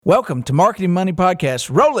Welcome to Marketing Money Podcast.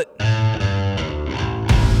 Roll it.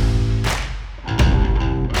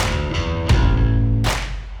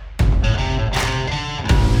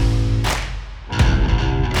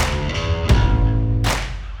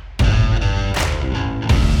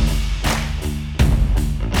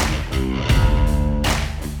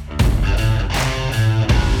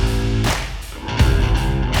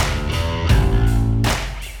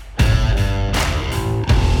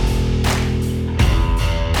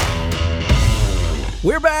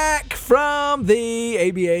 We're back from the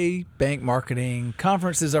ABA Bank Marketing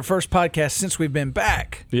Conference. This is our first podcast since we've been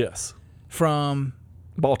back. Yes. From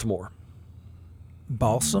Baltimore.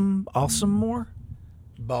 Balsamore?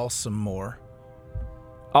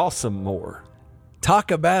 Awesome more. Talk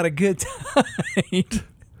about a good time.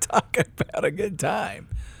 Talk about a good time.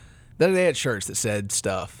 They had shirts that said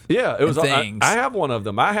stuff. Yeah, it was. Things. I have one of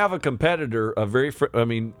them. I have a competitor,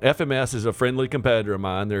 FMS is a friendly competitor of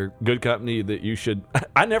mine. They're a good company that you should.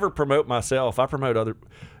 I never promote myself. I promote other.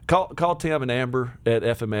 Call Tim and Amber at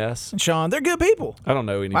FMS. And Sean, they're good people. I don't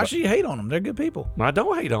know anybody. Why should you hate on them? They're good people. I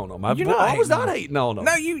don't hate on them. I not was not hating on hating on them.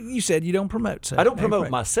 No, you said you don't promote. So I don't promote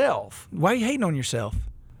myself. Why are you hating on yourself?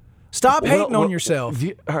 Stop hating on yourself.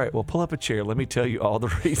 All right, well, pull up a chair. Let me tell you all the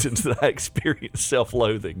reasons that I experience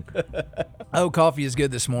self-loathing. Oh, coffee is good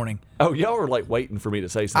this morning. Oh, y'all were like waiting for me to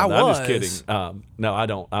say something. I was. I'm just kidding. No, I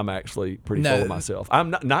don't. I'm actually pretty full of myself.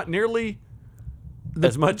 I'm not nearly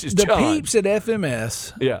as much as the John. peeps at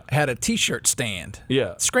FMS Yeah. had a T-shirt stand.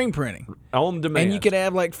 Yeah. Screen printing. On demand. And you could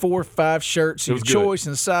have like 4 or 5 shirts of your was good. choice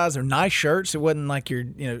and size. They're nice shirts. It wasn't like your,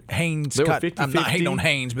 Hanes They were cotton. I'm not 50-50. hating on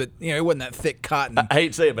Hanes, but it wasn't that thick cotton. I hate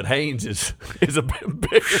to say it, but Hanes is a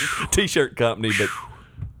bigger T-shirt company, but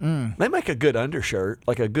they make a good undershirt,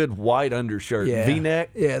 like a good white undershirt, yeah.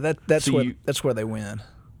 V-neck. Yeah, that's So that's where they win.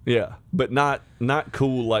 Yeah, but not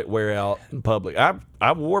cool like wear out in public.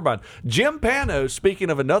 I wore mine. Jim Panos, speaking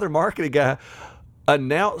of another marketing guy,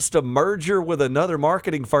 announced a merger with another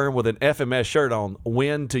marketing firm with an FMS shirt on.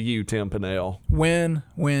 Win to you, Tim Pinnell. Win,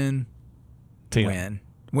 Tim.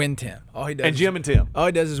 Win, Tim. All he does And Jim and Tim. All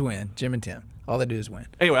he does is win. Jim and Tim. All they do is win.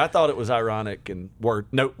 Anyway, I thought it was ironic and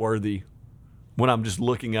noteworthy when I'm just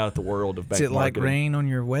looking out at the world of bank Is it like marketing. rain on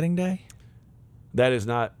your wedding day? That is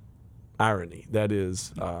not irony. That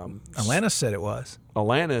is Alanis said it was.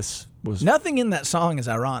 Alanis was Nothing in that song is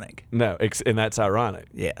ironic. no, and that's ironic.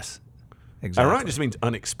 Yes, exactly. Ironic just means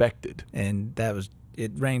unexpected. And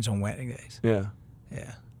it rains on wedding days. Yeah.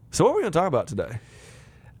 Yeah. So what are we going to talk about today?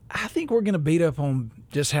 I think we're going to beat up on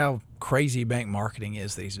just how crazy bank marketing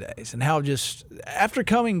is these days, and how just after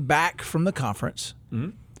coming back from the conference,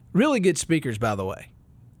 really good speakers, by the way.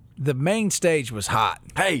 The main stage was hot.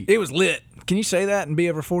 Hey. It was lit. Can you say that and be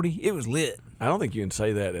over 40? It was lit. I don't think you can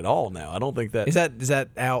say that at all now. I don't think that Is that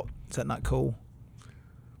out? Is that not cool?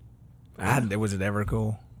 Was it ever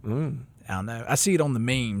cool? I don't know. I see it on the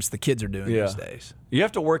memes the kids are doing these days. You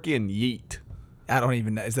have to work in yeet. I don't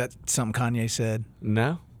even know. Is that something Kanye said?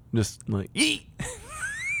 No? Just like yeet.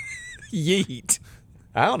 Yeet.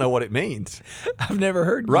 I don't know what it means. I've never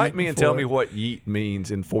heard yeet Write me and tell before. me what yeet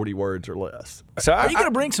means in 40 words or less. So Are you going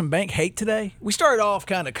to bring some bank hate today? We started off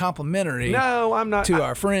kind of complimentary. No, I'm not. To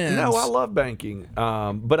our friends. No, I love banking.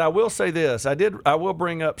 But I will say this. I will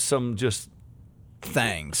bring up some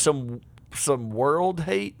things. some world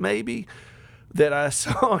hate maybe that I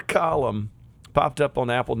saw a column popped up on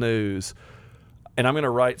Apple News, and I'm going to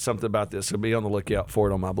write something about this. So be on the lookout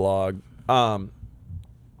for it on my blog.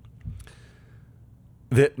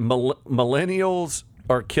 That millennials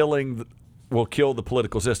will kill the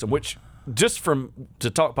political system, which just to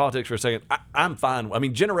talk politics for a second, I'm fine. I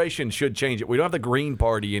mean, generations should change it. We don't have the Green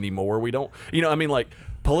Party anymore. We don't,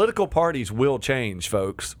 political parties will change,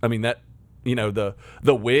 folks. I mean, that, the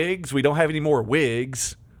wigs, we don't have any more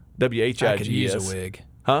wigs. WHIGS. I could use a wig.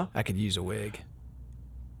 Huh? I could use a wig.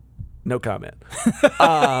 No comment.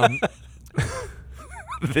 A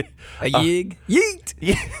yig? Yeet!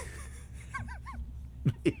 Yeah.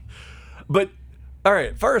 But all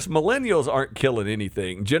right, first, millennials aren't killing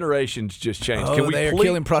anything. Generations just change. Oh, they are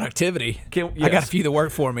killing productivity. I got a Yes. few that work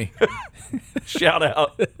for me. Shout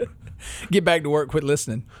out. Get back to work. Quit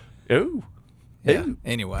listening. Ooh. Yeah. Ooh.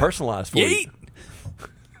 Anyway. Personalized for Yeet! you.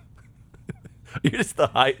 You're just the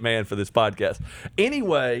hype man for this podcast.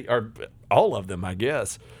 Anyway, or all of them, I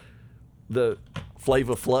guess. The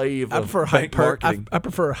Flava Flav I of prefer bank marketing. I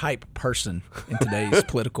prefer a hype person in today's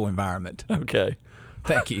political environment. Okay.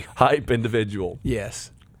 Thank you. Hype individual.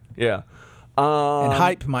 Yes. Yeah. And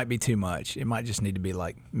hype might be too much. It might just need to be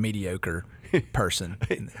like mediocre person.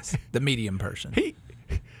 The medium person.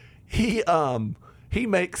 He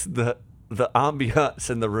makes the the ambiance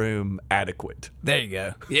in the room adequate. There you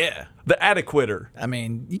go. Yeah. The adequater. I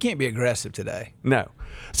mean, you can't be aggressive today. No.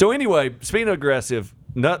 So anyway, speaking of aggressive,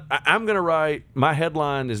 I'm going to write, my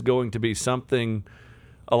headline is going to be something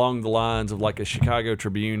along the lines of like a Chicago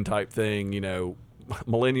Tribune type thing,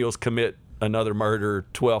 millennials commit another murder,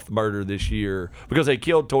 12th murder this year, because they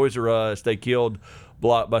killed Toys R Us, they killed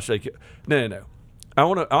Blockbuster. No. I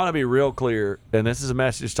want to be real clear, and this is a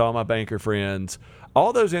message to all my banker friends.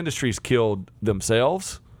 All those industries killed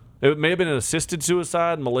themselves. It may have been an assisted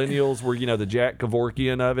suicide. Millennials were, the Jack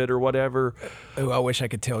Kevorkian of it or whatever. Oh, I wish I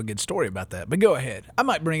could tell a good story about that. But go ahead. I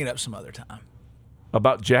might bring it up some other time.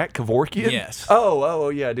 About Jack Kevorkian? Yes. Oh,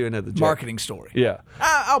 yeah, I do know the Jack. Marketing story. Yeah.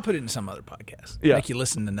 I'll put it in some other podcast. Yeah. Make you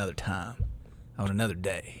listen another time on another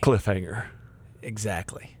day. Cliffhanger.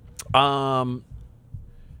 Exactly. Millennials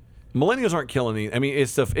aren't killing any. I mean,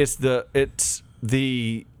 it's the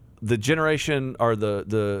generation or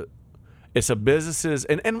it's the businesses,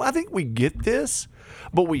 and I think we get this,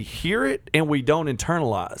 but we hear it and we don't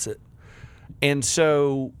internalize it. And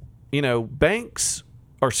so, banks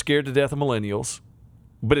are scared to death of millennials,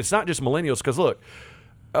 but it's not just millennials, because look,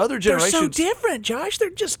 other generations. They're so different, Josh.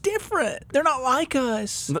 They're just different. They're not like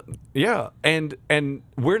us. Yeah, and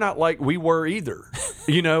we're not like we were either.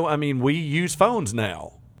 I mean, we use phones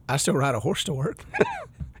now. I still ride a horse to work.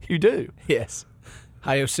 You do? Yes.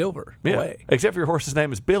 Hi-Yo Silver. Yeah. Away. Except for your horse's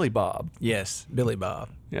name is Billy Bob. Yes, Billy Bob.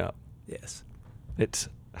 Yeah. Yes. It's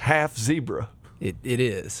half zebra. It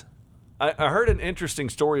is. I heard an interesting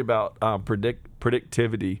story about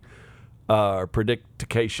predictivity, or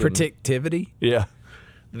predictication. Predictivity? Yeah.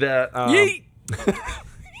 That Yeet!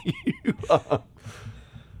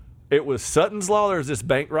 It was Sutton's Law. There's this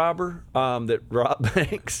bank robber that robbed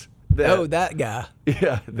banks. That guy.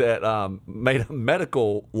 Yeah, that made a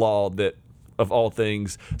medical law that, of all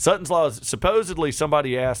things, Sutton's Law is supposedly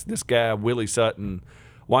somebody asked this guy, Willie Sutton,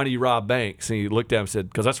 why do you rob banks? And he looked at him and said,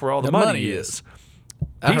 because that's where all the money is.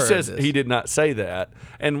 He says he did not say that.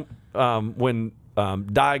 And when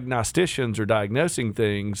diagnosticians are diagnosing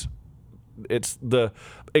things, it's the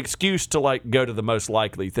excuse to go to the most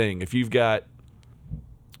likely thing. If you've got,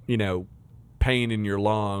 pain in your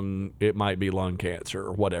lung, it might be lung cancer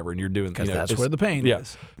or whatever, and you're doing because that's where the pain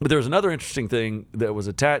is. But there was another interesting thing that was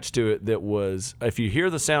attached to it that was, if you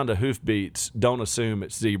hear the sound of hoofbeats, don't assume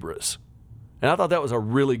it's zebras. And I thought that was a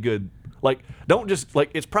really good, don't just,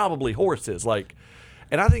 it's probably horses.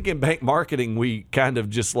 And I think in bank marketing, we kind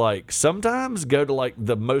of just sometimes go to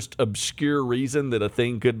the most obscure reason that a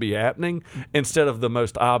thing could be happening instead of the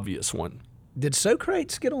most obvious one. Did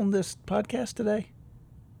Socrates get on this podcast today?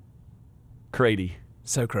 Crady.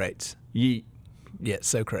 Socrates. Yeet. Yeah,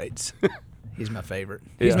 Socrates. He's my favorite.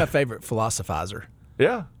 He's my favorite philosophizer.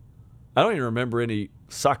 Yeah. I don't even remember any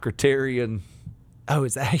Socratarian. Oh,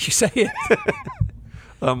 is that how you say it?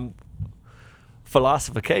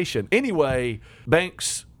 Philosophication. Anyway,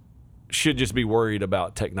 banks should just be worried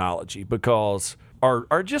about technology because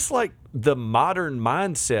are just the modern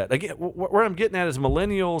mindset. Again, where I'm getting at is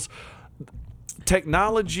millennials.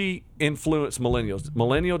 Technology influenced millennials.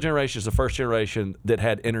 Millennial generation is the first generation that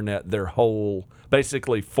had internet their whole,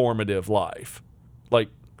 basically, formative life.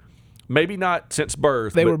 Maybe not since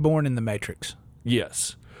birth. They were born in the Matrix.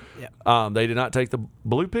 Yes. Yeah. They did not take the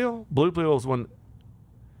blue pill. Blue pill is when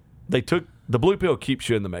they took the blue pill. Keeps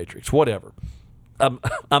you in the Matrix. Whatever.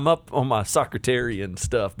 I'm up on my Socratarian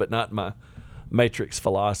stuff, but not my Matrix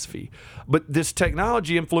philosophy. But this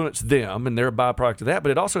technology influenced them, and they're a byproduct of that, but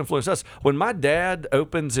it also influenced us. When my dad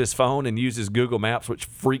opens his phone and uses Google Maps, which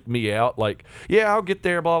freaked me out, I'll get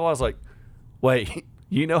there, blah, blah, I was like, wait,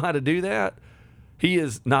 you know how to do that? He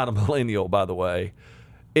is not a millennial, by the way.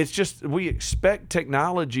 It's just we expect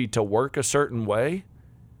technology to work a certain way,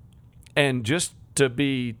 and just to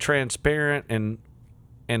be transparent and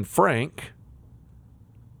frank,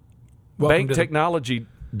 bank technology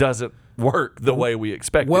doesn't work the way we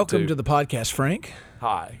expect it to. Welcome to the podcast, Frank.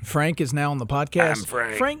 Hi. Frank is now on the podcast. I'm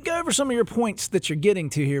Frank. Frank, go over some of your points that you're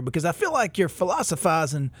getting to here, because I feel like you're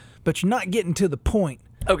philosophizing, but you're not getting to the point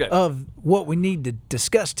of what we need to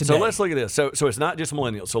discuss today. So let's look at this. So it's not just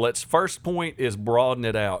millennials. So first point is broaden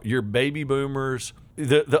it out. Your baby boomers,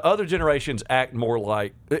 the other generations act more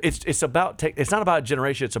like it's about it's not about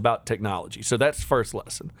generation, it's about technology. So that's the first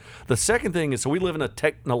lesson. The second thing is, so we live in a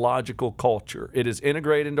technological culture. It is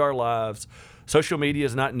integrated into our lives. Social media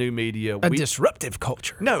is not new media. A disruptive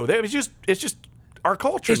culture. No, it's just our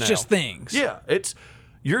culture. It's now. just things. Yeah, it's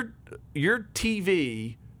your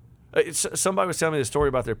TV Somebody was telling me the story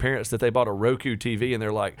about their parents that they bought a Roku TV and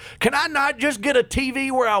they're like, "Can I not just get a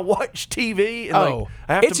TV where I watch TV?"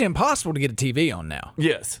 And it's impossible to get a TV on now.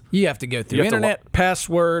 Yes, you have to go through internet,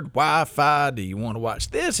 password, Wi-Fi. Do you want to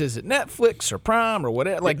watch this? Is it Netflix or Prime or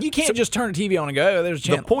whatever? Like you can't just turn a TV on and go, "Oh, there's a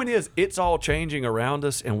channel." The point is, it's all changing around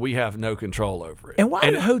us, and we have no control over it. And why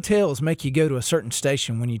do hotels make you go to a certain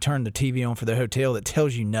station when you turn the TV on for the hotel that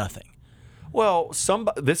tells you nothing? Well,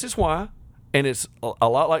 this is why. And it's a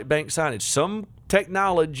lot like bank signage. Some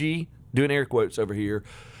technology, doing air quotes over here,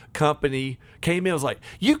 company came in and was like,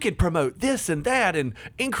 you can promote this and that and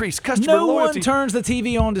increase customer loyalty. No one turns the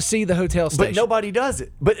TV on to see the hotel station. But nobody does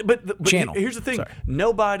it. But Channel. Here's the thing.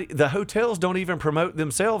 Sorry. The hotels don't even promote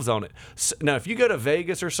themselves on it. Now, if you go to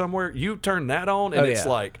Vegas or somewhere, you turn that on and it's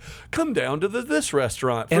like, come down to this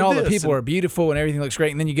restaurant for and all this. the people are beautiful and everything looks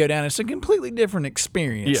great. And then you go down, it's a completely different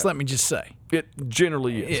experience, let me just say. It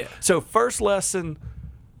generally is. Yeah. So first lesson,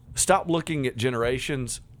 stop looking at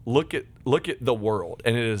generations. Look at the world,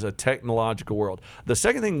 and it is a technological world. The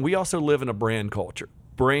second thing, we also live in a brand culture.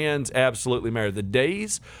 Brands absolutely matter. The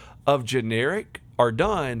days of generic are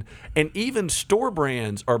done, and even store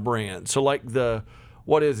brands are brands. So like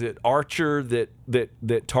what is it, Archer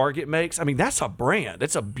that Target makes? I mean, that's a brand.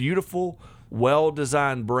 It's a beautiful,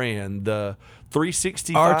 well-designed brand. The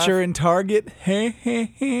 365 Archer and Target.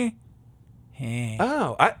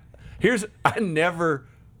 Oh,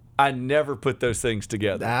 I never put those things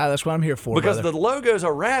together. That's what I'm here for. Because brother. the logo's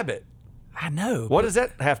a rabbit. I know. What does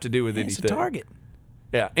that have to do with It's anything? a Target.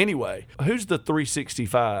 Yeah. Anyway, who's the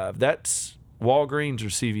 365? That's Walgreens or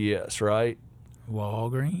CVS, right?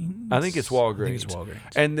 Walgreens. I think it's Walgreens. I think it's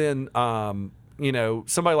Walgreens. And then,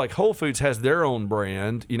 somebody like Whole Foods has their own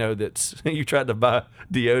brand. That's you tried to buy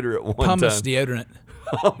deodorant one Pumice time. deodorant.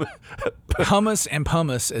 Hummus and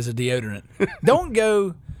pumice as a deodorant. Don't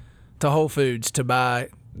go to Whole Foods to buy.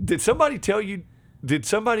 Did somebody tell you? Did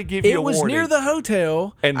somebody give you a warning? It was near the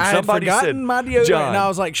hotel, and I had somebody forgotten said, my deodorant, John, and I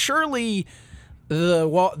was like, surely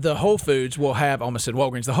the Whole Foods will have. I almost said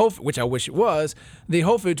Walgreens. Which I wish it was. The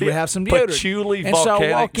Whole Foods would have some deodorant. Patchouli and so I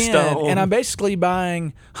volcanic walk in, stone. and I'm basically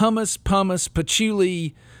buying hummus, pumice,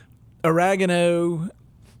 patchouli, oregano,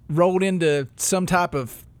 rolled into some type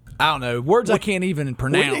of. I don't know, words I can't even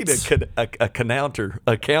pronounce. We need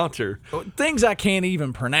a counter. Things I can't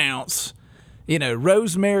even pronounce.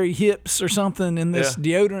 Rosemary hips or something in this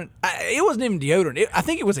deodorant. It wasn't even deodorant. I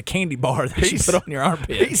think it was a candy bar that you put on your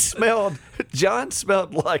armpits. John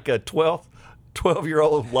smelled like a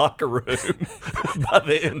 12-year-old locker room by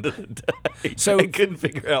the end of the day. So I couldn't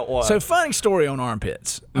figure out why. So funny story on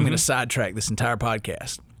armpits. I'm going to sidetrack this entire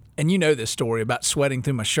podcast. And you know this story about sweating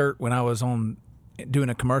through my shirt when I was doing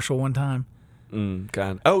a commercial one time.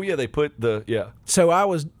 Kind. Oh yeah, they put So I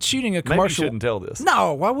was shooting a commercial. Maybe you shouldn't tell this.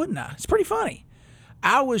 No, why wouldn't I? It's pretty funny.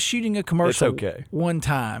 I was shooting a commercial It's okay. one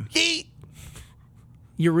time.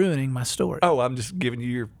 You're ruining my story. Oh, I'm just giving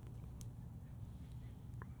you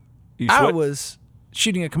I was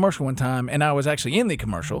shooting a commercial one time, and I was actually in the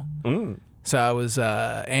commercial. So I was,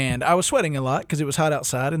 and I was sweating a lot because it was hot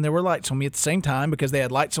outside, and there were lights on me at the same time because they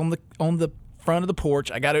had lights on the front of the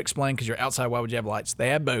porch. I got to explain because you're outside. Why would you have lights? They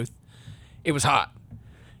had both. It was hot,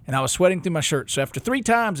 and I was sweating through my shirt. So after 3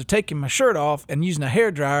 times of taking my shirt off and using a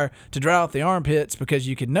hairdryer to dry out the armpits because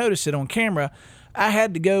you could notice it on camera, I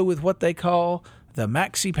had to go with what they call the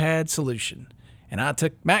Maxi Pad solution. And I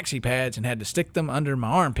took Maxi Pads and had to stick them under my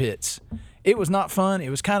armpits. It was not fun. It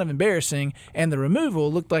was kind of embarrassing, and the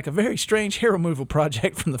removal looked like a very strange hair removal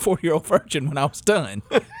project from the 4-year-old virgin when I was done.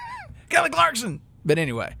 Kelly Clarkson. But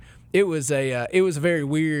anyway, it was a very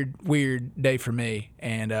weird day for me.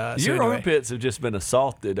 And your armpits have just been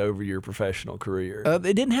assaulted over your professional career.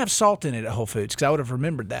 They didn't have salt in it at Whole Foods because I would have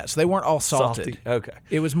remembered that. So they weren't all salted. Salty. Okay.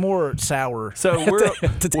 It was more sour. So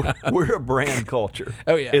we're a brand culture.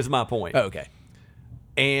 Oh yeah, is my point. Oh, okay.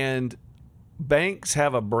 And banks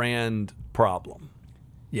have a brand problem.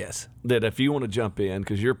 Yes. That if you want to jump in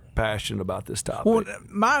because you're passionate about this topic. Well,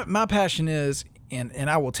 my passion is, and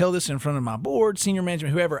I will tell this in front of my board, senior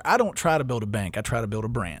management, whoever, I don't try to build a bank. I try to build a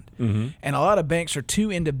brand. Mm-hmm. And a lot of banks are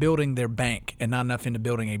too into building their bank and not enough into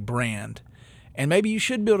building a brand. And maybe you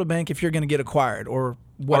should build a bank if you're going to get acquired or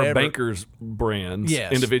whatever. Or bankers' brands.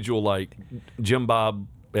 Yes. Individual like Jim Bob.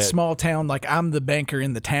 Small town, like I'm the banker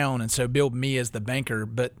in the town, and so build me as the banker.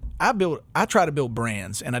 But I try to build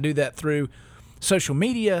brands, and I do that through social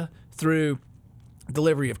media, through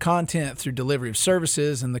delivery of content, through delivery of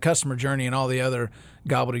services, and the customer journey, and all the other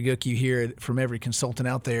gobbledygook you hear from every consultant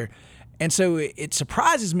out there. And so it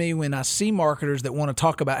surprises me when I see marketers that want to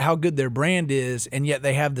talk about how good their brand is, and yet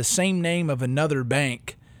they have the same name of another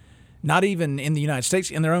bank, not even in the United States,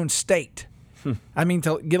 in their own state. I mean,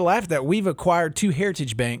 to get a laugh at that, we've acquired 2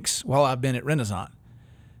 heritage banks while I've been at Renaissance.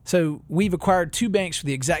 So we've acquired 2 banks with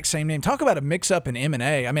the exact same name. Talk about a mix-up in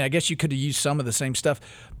M&A. I mean, I guess you could have used some of the same stuff.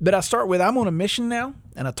 But I start with, I'm on a mission now,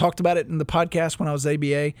 and I talked about it in the podcast when I was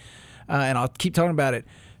ABA, and I'll keep talking about it,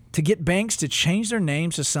 to get banks to change their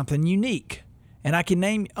names to something unique. And I can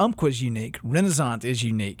name Umpqua's unique. Renaissance is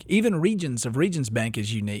unique. Even Regions of Regions Bank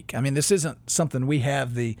is unique. I mean, this isn't something we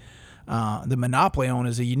have the monopoly on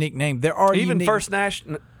as a unique name. There are Even unique, First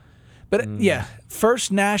National. but yeah,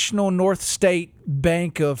 First National North State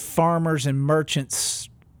Bank of Farmers and Merchants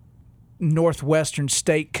Northwestern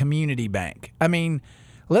State Community Bank. I mean,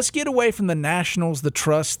 let's get away from the nationals, the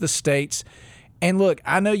trusts, the states. And look,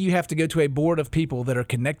 I know you have to go to a board of people that are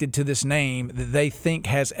connected to this name that they think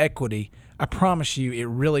has equity. I promise you, it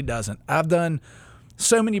really doesn't. I've done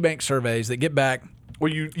so many bank surveys that get back.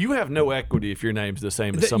 Well, you have no equity if your name's the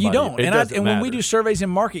same as somebody. You don't. It doesn't And when matter. we do surveys in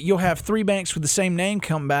market, you'll have 3 banks with the same name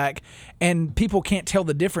come back, and people can't tell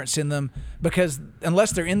the difference in them because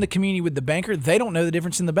unless they're in the community with the banker, they don't know the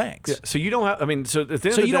difference in the banks. So you don't have. I mean, so at the end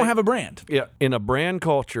of So the you day, don't have a brand. Yeah, in a brand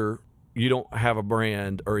culture, you don't have a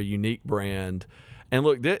brand or a unique brand. And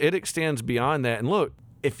look, it extends beyond that. And look,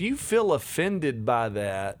 if you feel offended by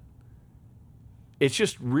that, it's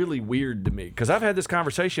just really weird to me because I've had this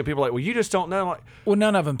conversation. People are like, well, you just don't know. I'm like, Well,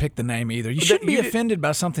 none of them picked the name either. You shouldn't be you did- offended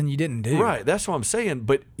by something you didn't do. right, that's what I'm saying.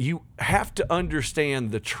 But you have to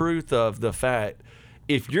understand the truth of the fact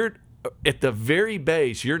if you're at the very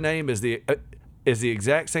base, your name is the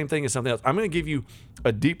exact same thing as something else. I'm going to give you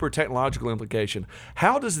a deeper technological implication.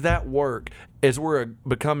 How does that work as we're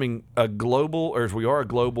becoming a global, or as we are a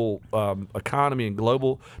global economy and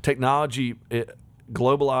global technology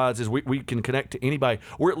globalized, as we can connect to anybody?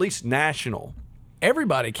 We're at least national.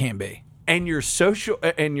 Everybody can be. And your social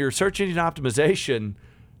and your search engine optimization,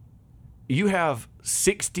 you have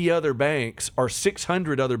 60 other banks or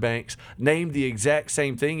 600 other banks named the exact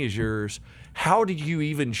same thing as yours. How do you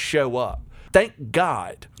even show up? Thank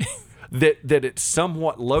God that it's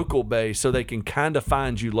somewhat local based so they can kind of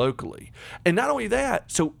find you locally. And not only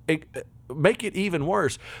that, so make it even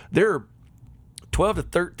worse. There are 12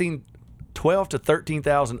 to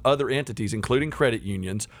 13,000 other entities, including credit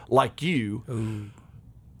unions like you,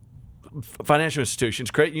 financial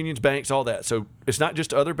institutions, credit unions, banks, all that. So it's not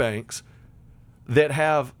just other banks that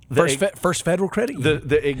have First Federal Credit Union.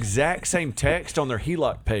 the exact same text on their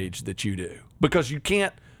HELOC page that you do, because you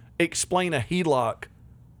can't explain a HELOC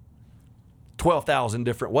 12,000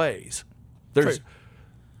 different ways.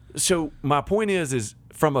 So my point is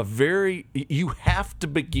from you have to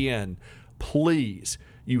begin, please,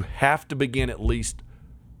 you have to begin at least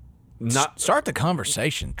not Start the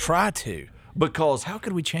conversation. Try to. because How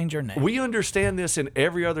could we change our name? we understand this in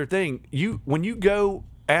every other thing. When you go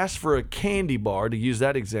ask for a candy bar, to use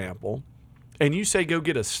that example, and you say go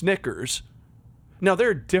get a Snickers. Now there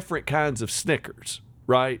are different kinds of Snickers,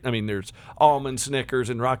 right? I mean, there's almond Snickers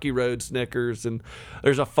and Rocky Road Snickers, and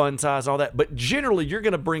there's a fun size, all that. But generally, you're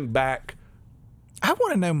going to bring back. I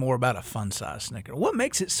want to know more about a fun size Snicker. What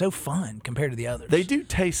makes it so fun compared to the others? They do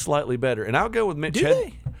taste slightly better, and I'll go with Mitch. Do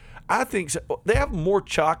they? I think so. They have more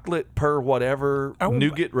chocolate per whatever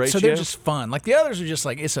nougat ratio. So they're just fun. Like the others are just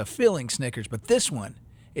like, it's a filling Snickers, but this one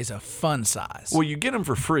is a fun size. Well, you get them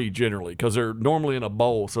for free generally because they're normally in a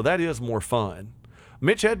bowl, so that is more fun.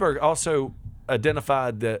 Mitch Hedberg also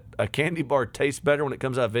identified that a candy bar tastes better when it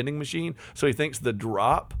comes out of a vending machine, so he thinks the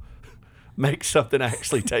drop makes something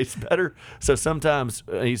actually taste better. So sometimes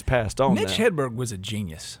he's passed on Mitch that. Hedberg was a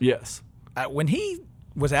genius. Yes. When he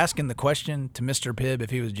was asking the question to Mr. Pibb if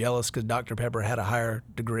he was jealous because Dr. Pepper had a higher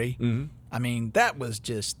degree, I mean, that was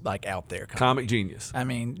just like out there. Comic genius. I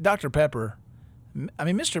mean, Dr. Pepper,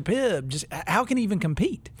 Mr. Pibb, just how can he even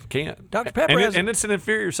compete? Can't. Dr. Pepper and it's an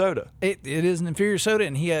inferior soda. It is an inferior soda,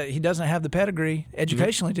 and he doesn't have the pedigree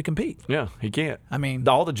educationally to compete. Yeah, he can't. I mean,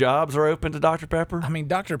 all the jobs are open to Dr. Pepper. I mean,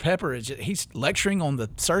 Dr. Pepper he's lecturing on the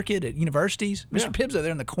circuit at universities. Mr. Pibb's out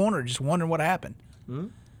there in the corner just wondering what happened.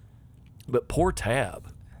 But poor Tab.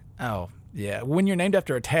 Oh, yeah. When you're named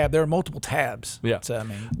after a tab, there are multiple tabs. Yeah. So, I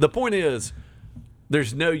mean, the point is,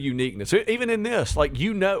 there's no uniqueness. Even in this, like,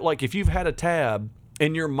 like if you've had a tab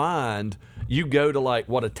in your mind, you go to like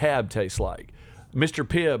what a tab tastes like. Mr.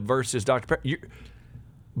 Pibb versus Dr. Pepper.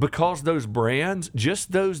 Because those brands,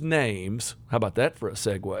 just those names, how about that for a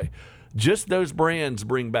segue? Just those brands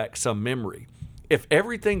bring back some memory. If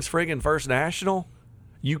everything's friggin' First National,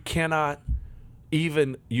 you cannot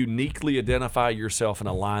even uniquely identify yourself in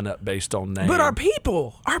a lineup based on name. but our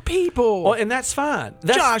people. Well, and that's fine.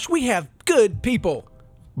 Josh, we have good people.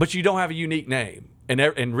 But you don't have a unique name.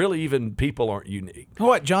 And really, even people aren't unique.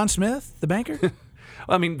 What, John Smith, the banker?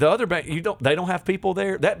 I mean, the other bank, they don't have people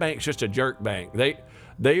there. That bank's just a jerk bank.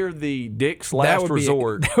 They are the Dick's last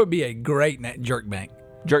resort. That would be a great jerk bank.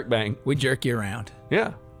 Jerk bank. We jerk you around.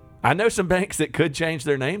 Yeah. I know some banks that could change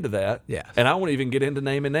their name to that. Yeah. And I won't even get into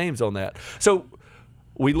naming names on that. So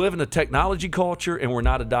we live in a technology culture, and we're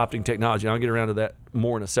not adopting technology. I'll get around to that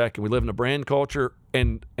more in a second. We live in a brand culture,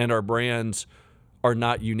 and our brands are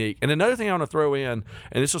not unique. And another thing I want to throw in,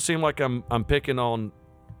 and this will seem like I'm picking on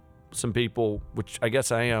some people, which I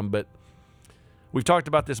guess I am, but we've talked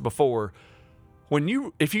about this before.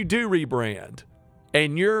 If you do rebrand,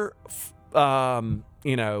 and you're, I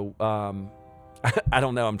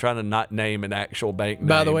don't know. I'm trying to not name an actual bank name.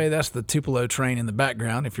 By the way, that's the Tupelo train in the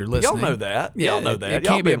background. If you're listening, y'all know that. Yeah, y'all know that. It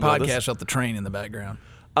Y'all can't be a been with us. podcast without the train in the background.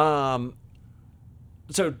 So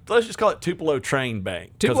let's just call it Tupelo Train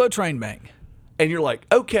Bank. Tupelo Train Bank. And you're like,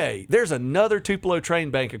 okay, there's another Tupelo Train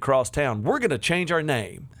Bank across town. We're going to change our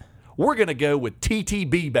name. We're going to go with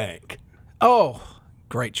TTB Bank. Oh,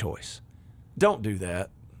 great choice. Don't do that.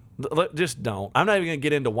 Just don't. I'm not even going to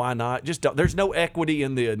get into why not. Just don't. There's no equity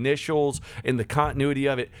in the initials, in the continuity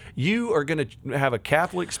of it. You are going to have a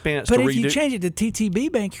capital expense But to if redo. you change it to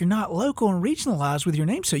TTB Bank, you're not local and regionalized with your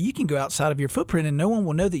name, so you can go outside of your footprint and no one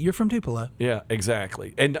will know that you're from Tupelo. Yeah,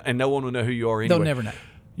 exactly. And no one will know who you are anyway. They'll never know.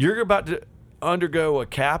 You're about to undergo a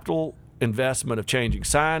capital investment of changing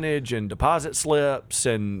signage and deposit slips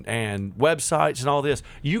and websites and all this.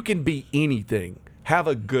 You can be anything. Have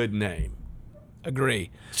a good name. Agree.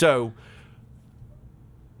 So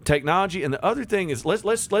technology, and the other thing is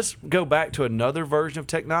let's go back to another version of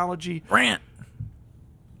technology. Rant.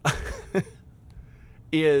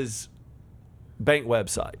 Is bank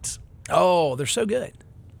websites. Oh, they're so good.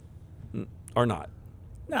 Or not.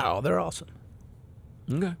 No, they're awesome.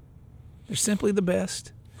 Okay. They're simply the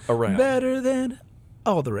best. Around. Better than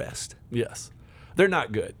all the rest. Yes. They're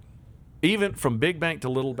not good. Even from big bank to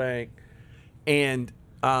little bank. And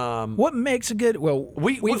What makes a good? Well,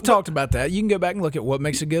 we've talked about that. You can go back and look at what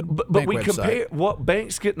makes a good But bank we website. compare what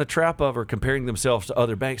banks get in the trap of are comparing themselves to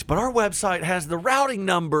other banks. But our website has the routing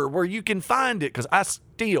number where you can find it. Because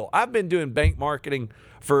I've been doing bank marketing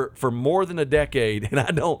for more than a decade, and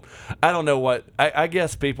I don't know what. I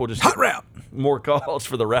guess people just Hot get route. more calls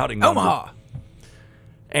for the routing number. Omaha.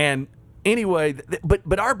 And anyway,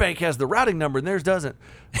 but our bank has the routing number and theirs doesn't.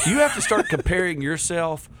 You have to start comparing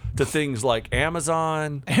yourself to things like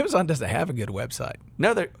Amazon. Amazon doesn't have a good website.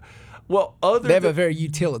 No, they have a very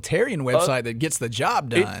utilitarian website that gets the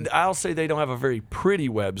job done. I'll say they don't have a very pretty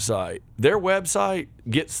website. Their website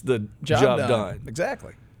gets the job done.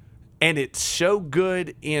 Exactly. And it's so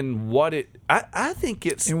good in what it. I think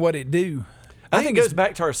it's. And what it do. I think it goes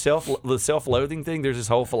back to our the self-loathing thing. There's this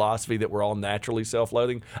whole philosophy that we're all naturally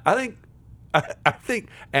self-loathing. I think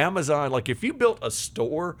Amazon, like if you built a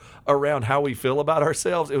store around how we feel about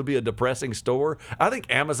ourselves, it would be a depressing store. I think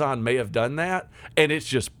Amazon may have done that, and it's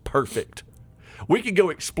just perfect. We can go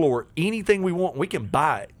explore anything we want. We can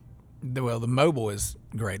buy it. Well, the mobile is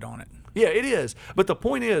great on it. Yeah, it is. But the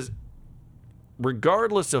point is,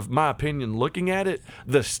 regardless of my opinion looking at it,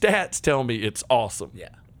 the stats tell me it's awesome. Yeah.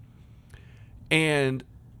 And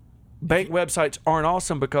bank websites aren't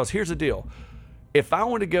awesome because here's the deal. If I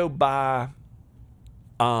want to go buy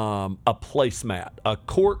a placemat, a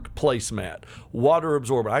cork placemat, water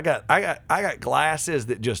absorbent, I got glasses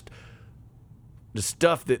that the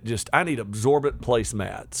stuff that I need absorbent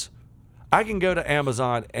placemats. I can go to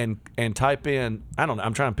Amazon and type in, I don't know,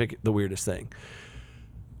 I'm trying to pick the weirdest thing.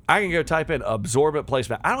 I can go type in absorbent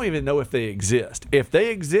placemat. I don't even know if they exist. If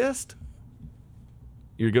they exist,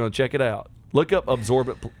 you're going to check it out. Look up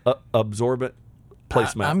absorbent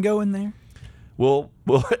placemat. I'm going there. We'll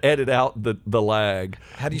edit out the lag.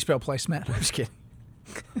 How do you spell placemat? I'm just kidding.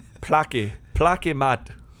 Placemat.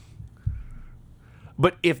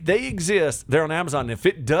 But if they exist, they're on Amazon.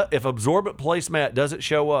 If absorbent placemat doesn't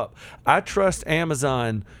show up, I trust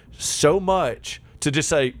Amazon so much to just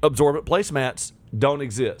say absorbent placemats don't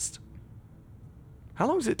exist. How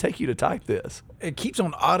long does it take you to type this? It keeps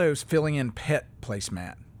on autos filling in pet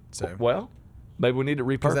placemat. So Well, maybe we need to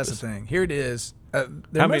repurpose. because that's the thing. Here it is.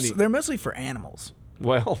 How many? They're mostly for animals.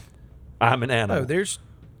 Well, I'm an animal. Oh,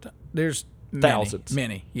 there's Thousands.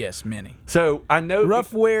 Many. Yes, many. So I know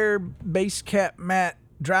Rough wear, base cap mat,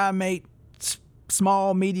 dry mate,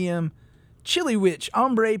 small, medium, chili witch,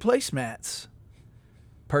 ombre placemats,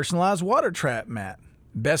 personalized water trap mat,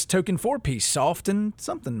 best token 4-piece, soft and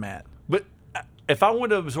something mat. But if I want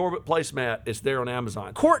to absorbent placemat, it's there on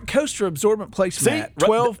Amazon. Quart coaster absorbent placemat, See?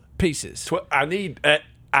 12 pieces. I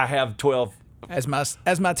have 12. As my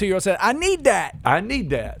 2-year-old said, I need that. I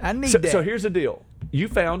need that. I need so, that. So here's the deal. You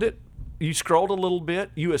found it. you scrolled a little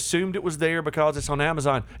bit. You assumed it was there because it's on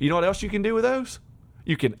Amazon. You know what else you can do with those?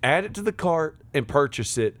 You can add it to the cart and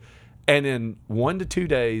purchase it, and in 1 to 2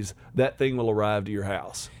 days, that thing will arrive to your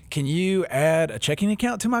house. Can you add a checking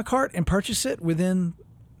account to my cart and purchase it within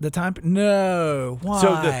the time? No. Why?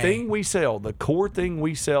 So the thing we sell, the core thing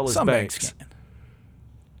we sell is Some banks. can.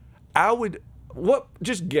 I would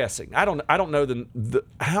just guessing. I don't know the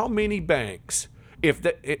how many banks if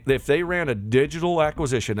they ran a digital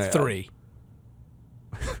acquisition ad. 3.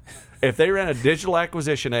 If they ran a digital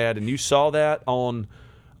acquisition ad and you saw that on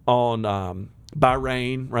by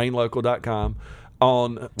Rain, rainlocal.com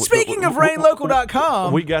Speaking of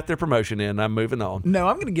rainlocal.com, we got their promotion in. I'm moving on. No,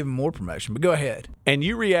 I'm going to give them more promotion, but go ahead. And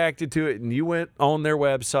you reacted to it and you went on their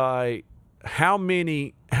website. How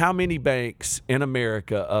many banks in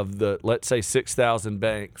America of the, let's say, 6,000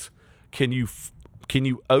 banks can you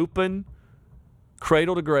open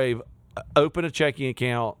cradle to grave, open a checking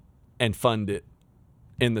account and fund it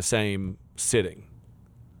in the same sitting?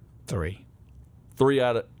 3. 3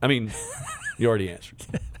 out of, I mean, you already answered.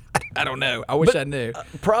 I don't know. I wish I knew.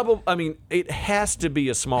 Probably, I mean, it has to be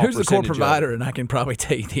a small Who's the core percentage of it. provider? And I can probably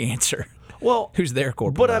tell you the answer. Well, who's their core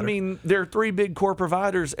but provider? I mean, there are 3 big core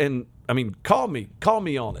providers, and I mean, call me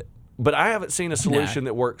on it. But I haven't seen a solution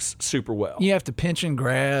that works super well. You have to pinch and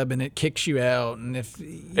grab, and it kicks you out. And if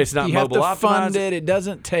It's not you have mobile to fund optimized. it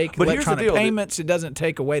doesn't take But here's the electronic deal, payments. It doesn't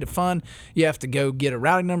take a way to fund. You have to go get a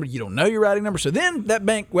routing number. You don't know your routing number, so then that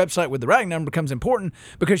bank website with the routing number becomes important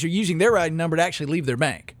because you're using their routing number to actually leave their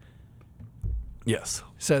bank. Yes,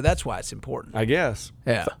 So that's why it's important. I guess.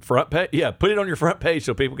 Yeah. Front page. Yeah, put it on your front page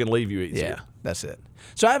so people can leave you easier. Yeah, that's it.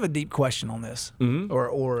 So I have a deep question on this,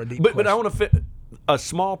 or a deep. But question. I want to fit a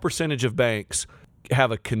small percentage of banks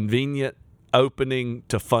have a convenient opening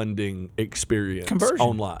to funding experience Conversion.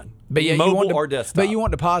 online, But yeah, mobile you want or desktop. But you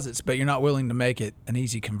want deposits, but you're not willing to make it an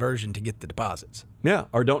easy conversion to get the deposits. yeah,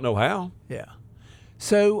 or don't know how. Yeah.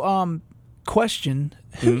 So, question: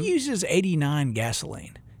 who uses 89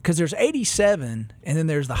 gasoline? Because there's 87, and then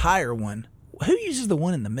there's the higher one. Who uses the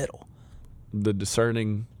one in the middle? The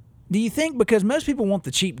discerning. Do you think because most people want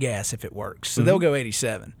the cheap gas if it works, so they'll go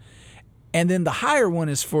 87, and then the higher one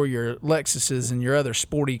is for your Lexuses and your other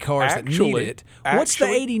sporty cars that need it. What's the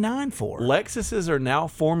 89 for? Lexuses are now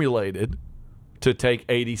formulated to take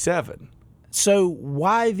 87. So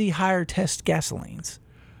why the higher test gasolines?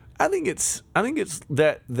 I think it's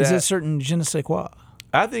that Is it a certain je ne sais quoi?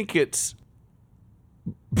 I think it's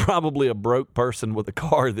probably a broke person with a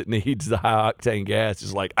car that needs the high octane gas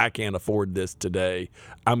is like, I can't afford this today.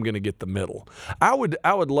 I'm going to get the middle. I would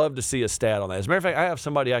love to see a stat on that. As a matter of fact, I have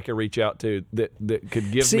somebody I could reach out to that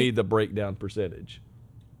could give me the breakdown percentage.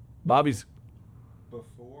 Bobby's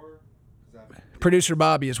Producer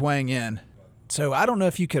Bobby is weighing in, so I don't know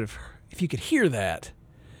if you could hear that,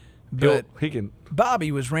 but he can.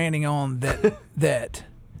 Bobby was ranting on that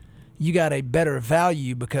you got a better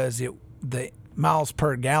value because the miles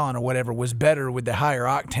per gallon or whatever was better with the higher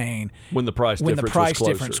octane When the price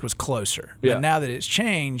difference was closer. Yeah. But now that it's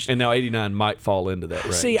changed, And now 89 might fall into that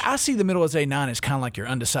range. see, I see the middle as A9 as kind of like your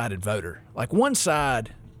undecided voter. Like one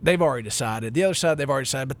side, they've already decided. The other side, they've already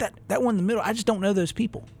decided. But that one in the middle, I just don't know those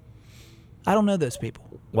people. I don't know those people.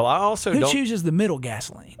 Well, I also Who don't. chooses the middle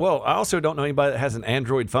gasoline? Well, I also don't know anybody that has an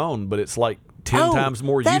Android phone, but it's like 10 times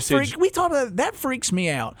more that usage. we talked about that. Freaks me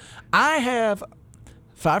out. I have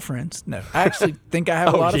 5 friends. No, I actually think I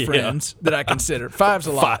have a lot of friends that I consider. 5's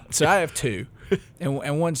a lot, so I have 2,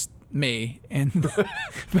 and one's me. And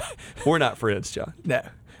We're not friends, John. no,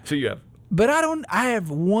 So you have. but I have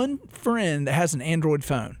one friend that has an Android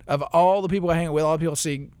phone. Of all the people I hang out with, all the people I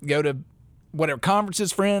see go to whatever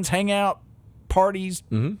conferences, friends, hang out, parties,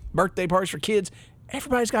 birthday parties for kids.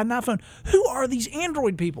 Everybody's got an iPhone. Who are these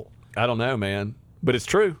Android people? I don't know, man, but it's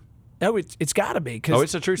true. Oh, it's got to be. 'Cause Oh,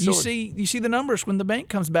 it's a true story. You see the numbers when the bank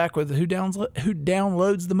comes back with who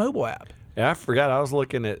downloads the mobile app. Yeah, I forgot. I was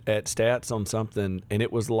looking at stats on something, and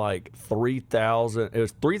it was like 3,000. It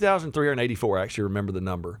was 3,384. I actually remember the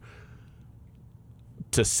number.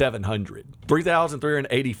 To 700.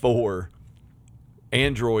 3,384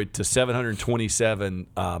 Android to 727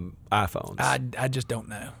 iPhones. I just don't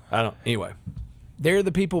know. I don't. Anyway, They're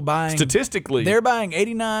the people buying. statistically, They're buying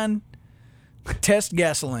 89 test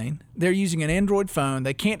gasoline. They're using an Android phone.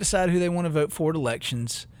 They can't decide who they want to vote for at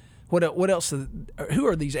elections. What else? Who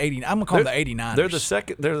are these 80? I'm gonna call them the 89ers.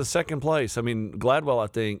 They're the second place. I mean, Gladwell, I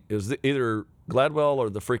think, is either Gladwell or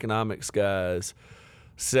the Freakonomics guys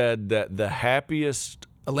said that the happiest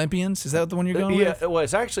Olympians? Is that the one you're going with? Yeah, well,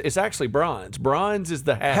 it's actually bronze. Bronze is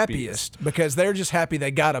the happiest. Because they're just happy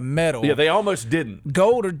they got a medal. Yeah, they almost didn't.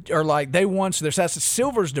 Gold are like they won, so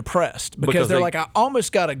silver's depressed because they're they- like, I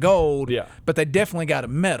almost got a gold, Yeah. but they definitely got a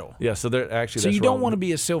medal. Yeah, so they're actually. So that's you don't wrong. want to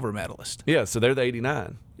be a silver medalist. Yeah, so they're the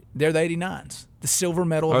 89. They're the 89s, the silver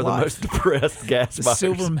medal Are of the life, most depressed gas the buyers.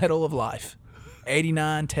 silver medal of life.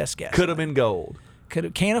 89 test gas. Could have been gold.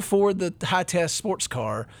 Can't afford the high test sports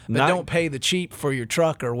car, but Not- don't pay the cheap for your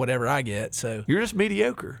truck or whatever I get. So You're just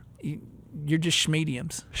mediocre. you're just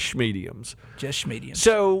schmediums, Schmediums. just schmediums.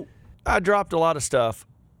 So I dropped a lot of stuff,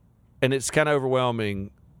 and it's kind of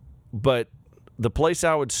overwhelming. But the place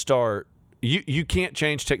I would start, you can't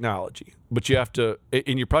change technology, but you have to,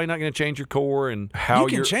 and you're probably not going to change your core and how You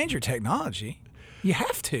can you're. change your technology. You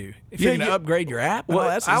have to if Yeah, you're going to upgrade your app. And Well,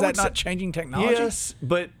 all that. Is I that would not say- changing technology? Yes,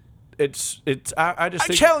 but it's. I just I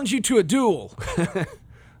think. challenge you to a duel.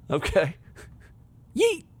 Okay.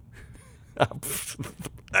 Yeet.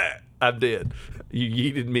 I did. You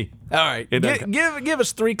yeeted me. All right. It doesn't- Give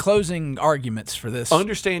us 3 closing arguments for this.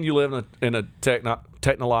 Understand you live in a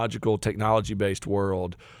technology-based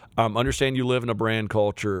world. Understand you live in a brand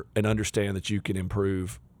culture, and understand that you can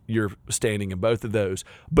improve your standing in both of those.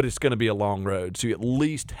 But it's going to be a long road, so you at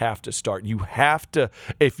least have to start. You have to.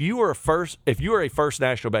 If you are a First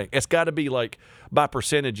National Bank, it's got to be like by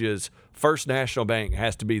percentages. First National Bank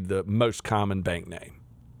has to be the most common bank name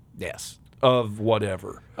Yes. of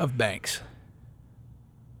whatever. Of banks.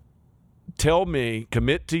 Tell me,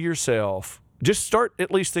 commit to yourself. Just start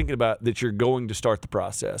at least thinking about that you're going to start the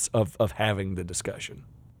process of having the discussion.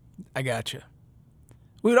 I got you.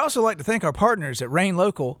 We would also like to thank our partners at Rain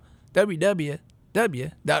Local,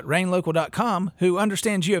 www.rainlocal.com, who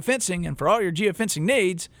understand geofencing. And for all your geofencing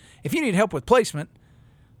needs, if you need help with placement,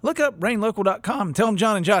 look up rainlocal.com and tell them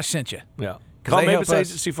John and Josh sent you. Yeah. 'Cause Call they help Mavis us.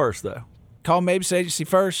 Agency first, though. Call Mabus Agency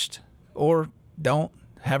first, or don't,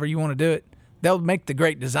 however you want to do it. They'll make the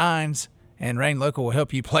great designs, and Rain Local will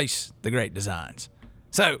help you place the great designs.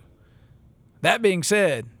 So, that being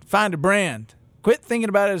said, find a brand. Quit thinking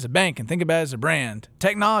about it as a bank and think about it as a brand.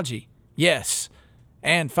 Technology, yes.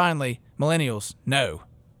 And finally, millennials, no.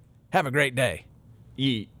 Have a great day.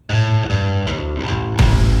 Yeet.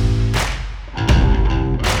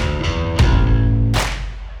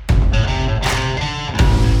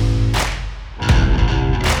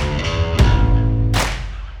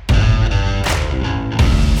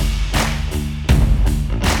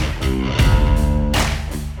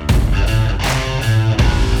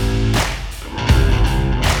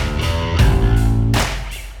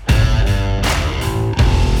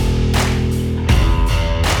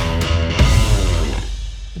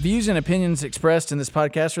 The views and opinions expressed in this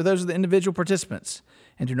podcast are those of the individual participants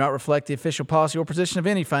and do not reflect the official policy or position of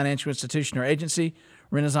any financial institution or agency,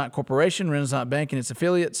 Renaissance Corporation, Renaissance Bank and its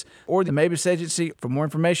affiliates, or the Mabus Agency. For more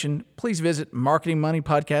information, please visit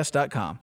marketingmoneypodcast.com.